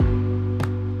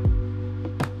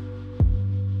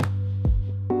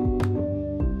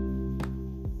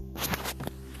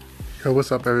Yo,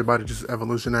 what's up, everybody? This is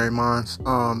Evolutionary Minds.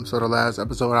 So the last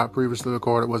episode I previously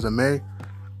recorded was in May.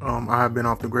 I have been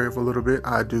off the grid for a little bit.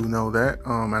 I do know that.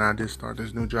 And I did start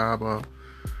this new job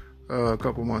a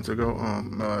couple months ago.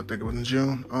 I think it was in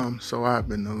June. So I've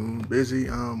been a little busy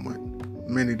with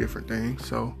many different things.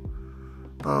 So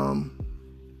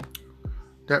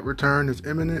that return is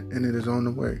imminent and it is on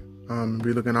the way.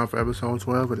 Be looking out for episode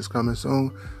 12. It is coming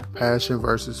soon. Passion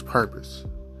versus purpose.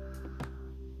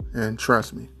 And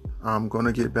trust me, I'm going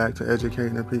to get back to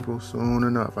educating the people soon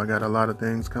enough. I got a lot of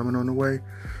things coming on the way.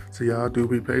 So y'all do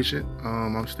be patient.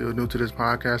 I'm still new to this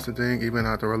podcasting thing, even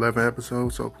after 11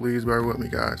 episodes. So please bear with me,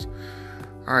 guys.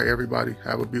 All right, everybody.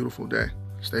 Have a beautiful day.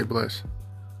 Stay blessed.